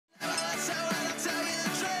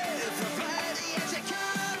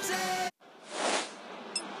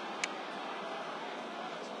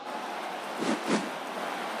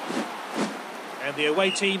The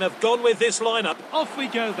away team have gone with this lineup. Off we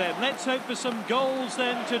go then. Let's hope for some goals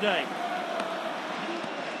then today.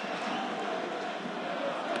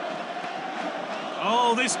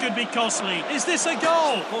 Oh, this could be costly. Is this a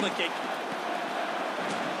goal? Corner kick.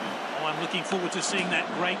 Oh, I'm looking forward to seeing that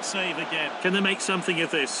great save again. Can they make something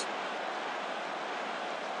of this?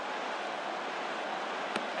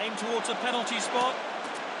 Aim towards a penalty spot.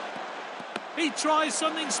 He tries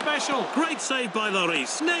something special. Great save by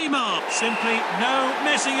Lloris. Neymar. Simply no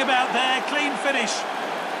messing about there. Clean finish.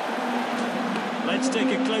 Let's take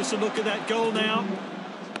a closer look at that goal now.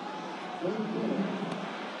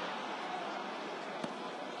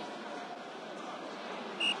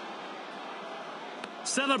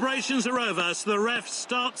 Celebrations are over, so the ref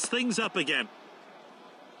starts things up again.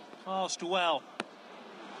 Passed well.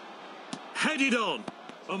 Headed on.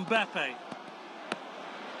 Mbappe.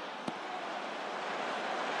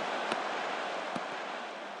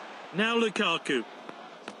 Now Lukaku.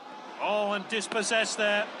 Oh, and dispossessed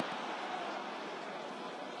there.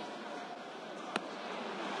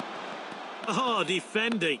 Ah,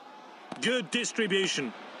 defending. Good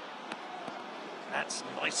distribution. That's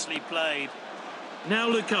nicely played. Now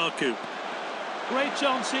Lukaku. Great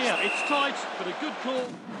chance here. It's tight, but a good call.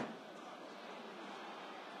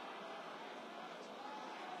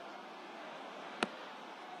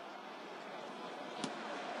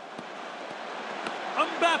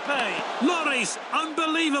 Mbappe. Lloris.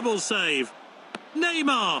 Unbelievable save.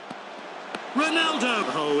 Neymar. Ronaldo.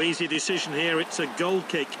 Oh, easy decision here. It's a goal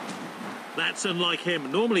kick. That's unlike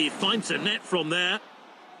him. Normally he finds a net from there.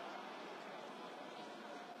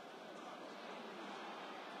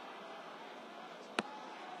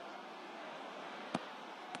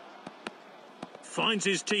 Finds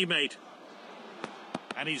his teammate.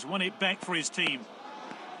 And he's won it back for his team.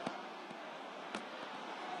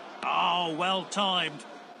 Oh, well timed.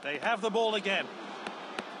 They have the ball again.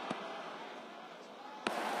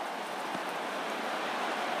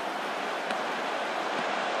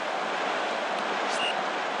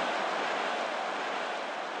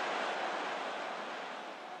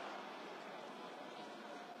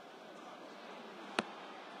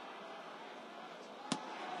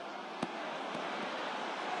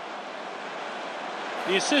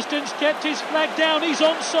 The assistant's kept his flag down, he's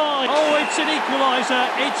onside. Oh, it's an equaliser,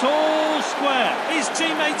 it's all square. His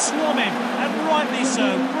teammates swam him, and rightly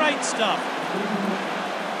so. Great stuff.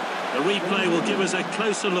 The replay will give us a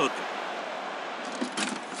closer look.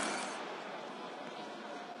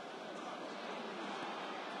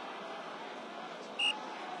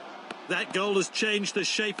 That goal has changed the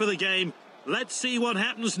shape of the game. Let's see what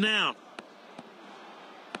happens now.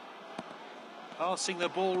 Passing the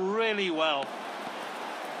ball really well.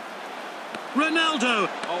 Ronaldo!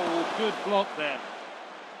 Oh, good block there.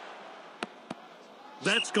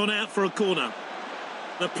 That's gone out for a corner.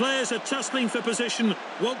 The players are tussling for position.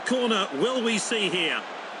 What corner will we see here?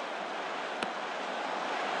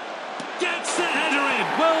 Gets the header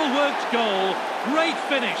in! Well-worked goal. Great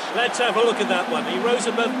finish. Let's have a look at that one. He rose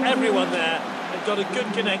above everyone there and got a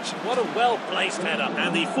good connection. What a well-placed header.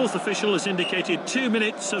 And the fourth official has indicated 2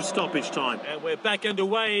 minutes of stoppage time. And we're back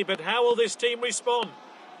underway, but how will this team respond?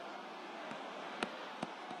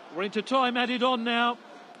 We're into time added on now.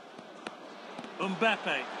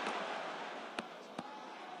 Mbappe.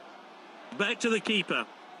 Back to the keeper.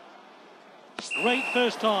 Great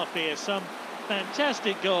first half here. Some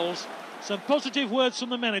fantastic goals. Some positive words from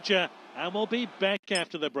the manager. And we'll be back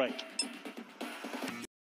after the break.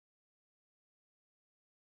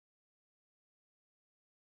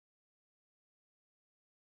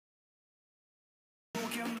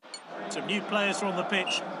 Some new players are on the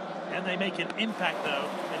pitch. And they make an impact, though,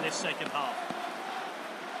 in this second half.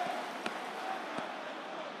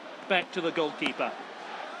 Back to the goalkeeper.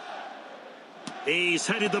 He's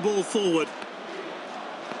headed the ball forward.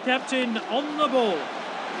 Captain on the ball.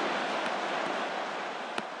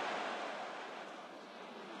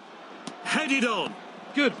 Headed on.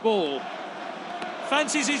 Good ball.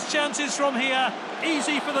 Fancies his chances from here.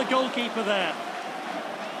 Easy for the goalkeeper there.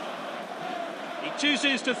 He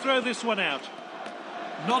chooses to throw this one out.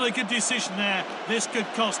 Not a good decision there. This could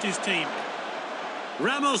cost his team.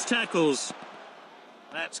 Ramos tackles.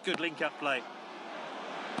 That's good link-up play.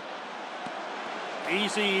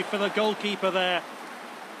 Easy for the goalkeeper there.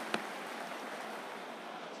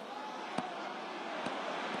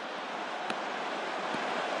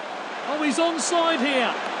 Oh, he's onside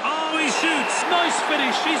here. Oh, he shoots. Nice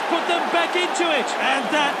finish. He's put them back into it. And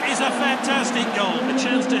that is a fantastic goal. A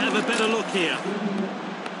chance to have a better look here.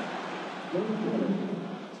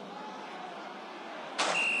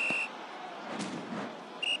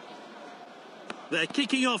 They're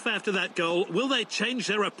kicking off after that goal. Will they change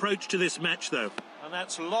their approach to this match, though? And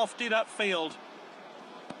that's lofted upfield.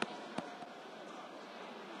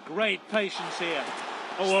 Great patience here.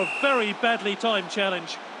 Oh, a very badly timed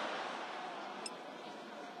challenge.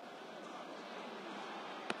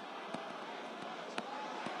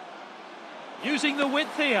 Using the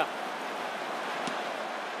width here.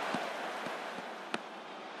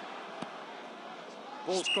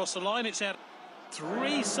 Ball's crossed the line, it's out.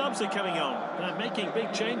 3 subs are coming on. They're making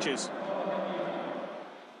big changes.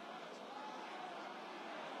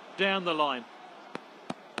 Down the line.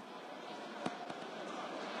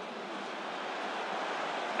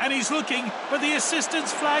 And he's looking, but the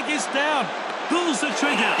assistant's flag is down. Pulls the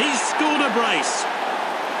trigger. He's scored a brace.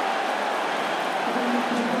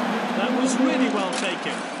 That was really well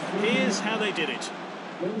taken. Here's how they did it.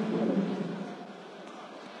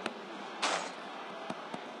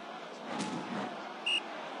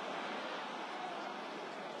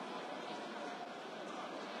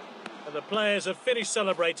 And the players have finished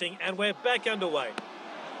celebrating and we're back underway.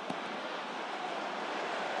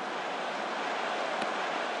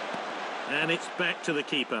 And it's back to the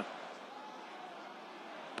keeper.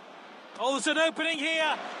 Oh, there's an opening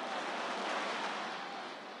here.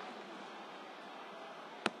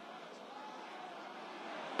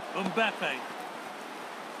 Mbappe.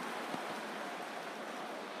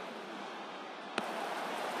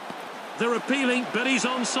 They're appealing, but he's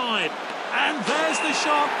onside. And there's the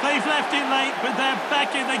shot. They've left it late, but they're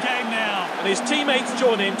back in the game now. And his teammates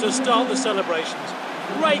join in to start the celebrations.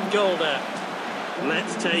 Great goal there.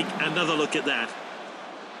 Let's take another look at that.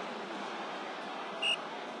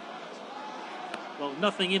 Well,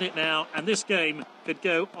 nothing in it now, and this game could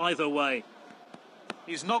go either way.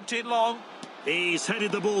 He's knocked it long. He's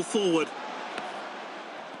headed the ball forward.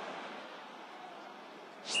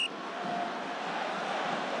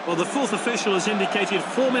 Well, the fourth official has indicated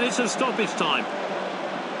 4 minutes of stoppage time.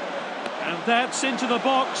 And that's into the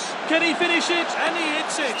box. Can he finish it? And he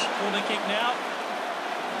hits it. Corner kick now.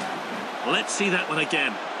 Let's see that one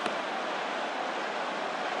again.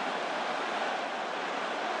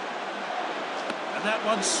 And that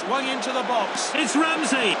one swung into the box. It's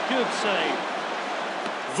Ramsey. Good save.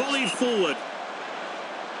 Volleyed forward.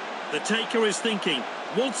 The taker is thinking,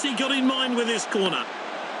 what's he got in mind with this corner?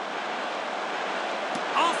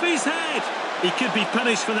 Off his head. He could be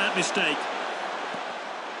punished for that mistake.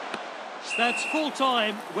 That's full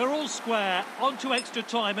time. We're all square. On to extra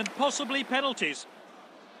time and possibly penalties.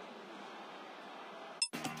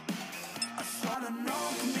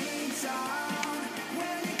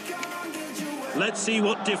 Let's see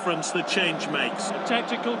what difference the change makes. A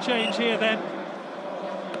tactical change here then.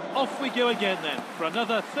 Off we go again then for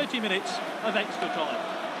another 30 minutes of extra time.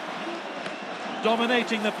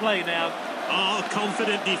 Dominating the play now.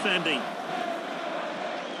 Confident defending.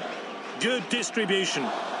 Good distribution.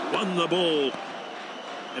 Won the ball.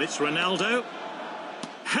 And it's Ronaldo.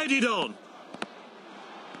 Headed on.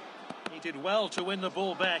 He did well to win the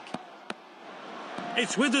ball back.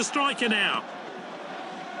 It's with the striker now.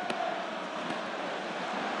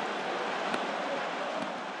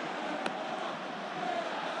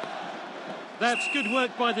 That's good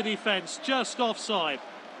work by the defence, just offside.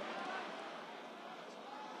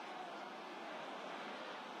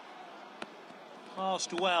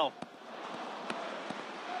 Passed well.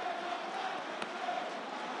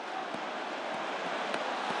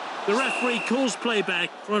 The referee calls play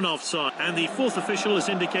back for an offside, and the fourth official has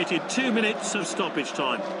indicated 2 minutes of stoppage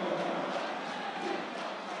time.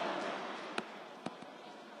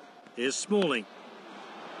 Here's Smalling.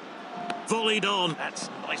 Volleyed on. That's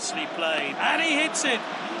nicely played. And he hits it.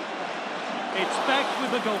 It's back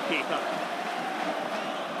with the goalkeeper.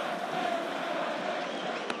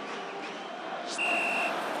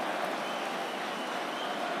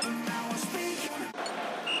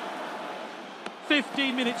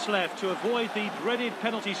 "15 minutes left to avoid the dreaded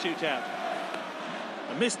penalty shootout.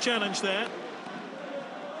 A missed challenge there.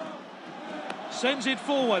 Sends it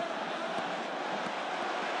forward.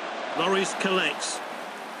 Lloris collects.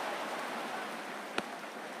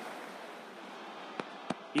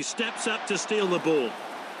 He steps up to steal the ball.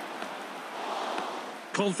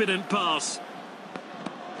 Confident pass.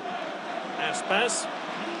 Aspas.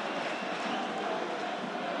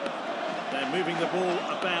 They're moving the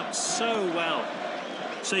ball about so well.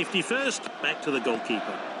 Safety first, back to the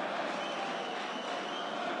goalkeeper.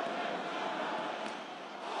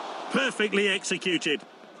 Perfectly executed.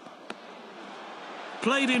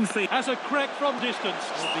 Played in field. Has a crack from distance.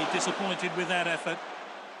 Will be disappointed with that effort.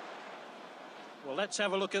 Well, let's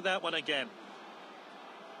have a look at that one again.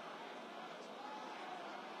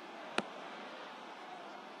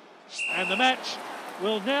 And the match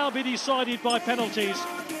will now be decided by penalties.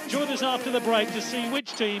 Join us after the break to see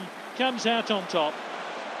which team comes out on top.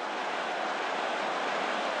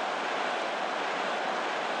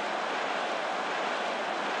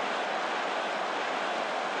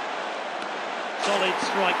 Solid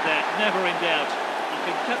strike there, never in doubt. You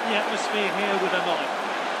can cut the atmosphere here with a knife.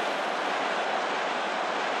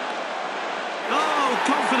 Oh,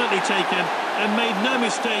 confidently taken and made no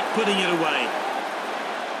mistake putting it away.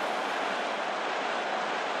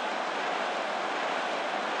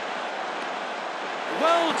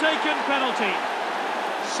 Well taken penalty.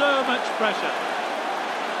 So much pressure.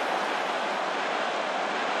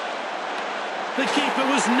 The keeper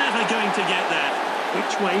was never going to get that.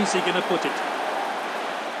 Which way is he going to put it?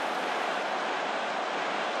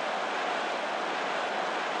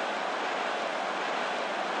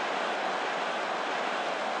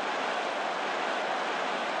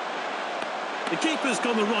 The keeper's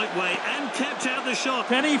gone the right way and kept out the shot.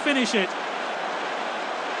 Can he finish it?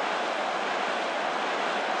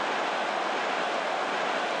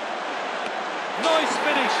 Nice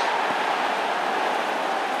finish.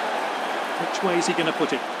 Which way is he going to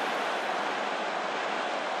put it?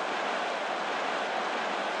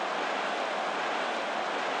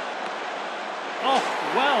 Oh,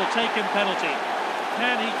 well taken penalty.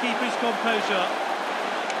 Can he keep his composure?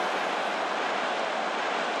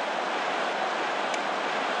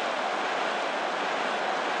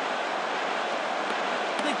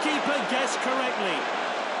 The keeper guessed correctly.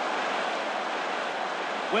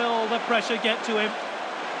 Will the pressure get to him?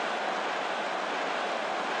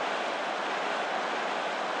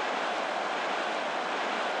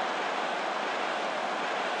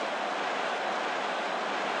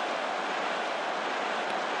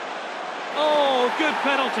 Oh, good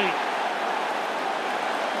penalty.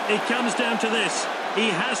 It comes down to this. He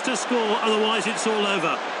has to score, otherwise it's all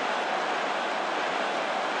over.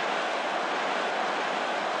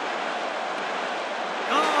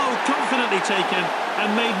 Oh, confidently taken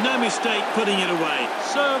and made no mistake putting it away.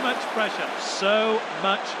 So much pressure. So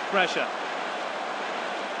much pressure.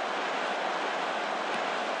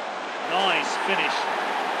 Nice finish.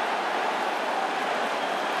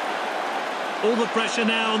 All the pressure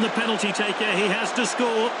now on the penalty taker. He has to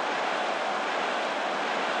score.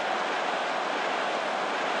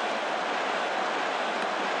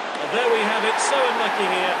 Well, there we have it. So unlucky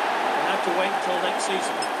here. They'll have to wait until next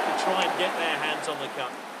season to try and get their hands on the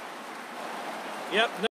cup. Yep.